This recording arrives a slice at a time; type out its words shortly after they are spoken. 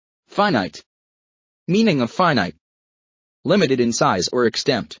Finite. Meaning of finite. Limited in size or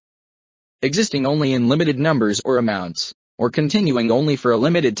extent. Existing only in limited numbers or amounts, or continuing only for a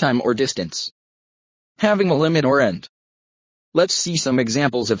limited time or distance. Having a limit or end. Let's see some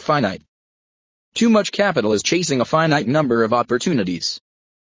examples of finite. Too much capital is chasing a finite number of opportunities.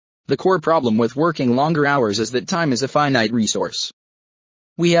 The core problem with working longer hours is that time is a finite resource.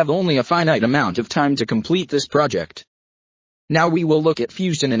 We have only a finite amount of time to complete this project. Now we will look at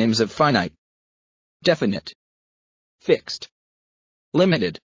few synonyms of finite. Definite. Fixed.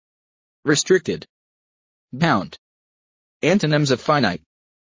 Limited. Restricted. Bound. Antonyms of finite.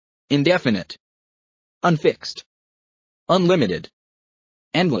 Indefinite. Unfixed. Unlimited.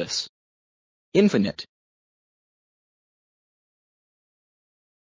 Endless. Infinite.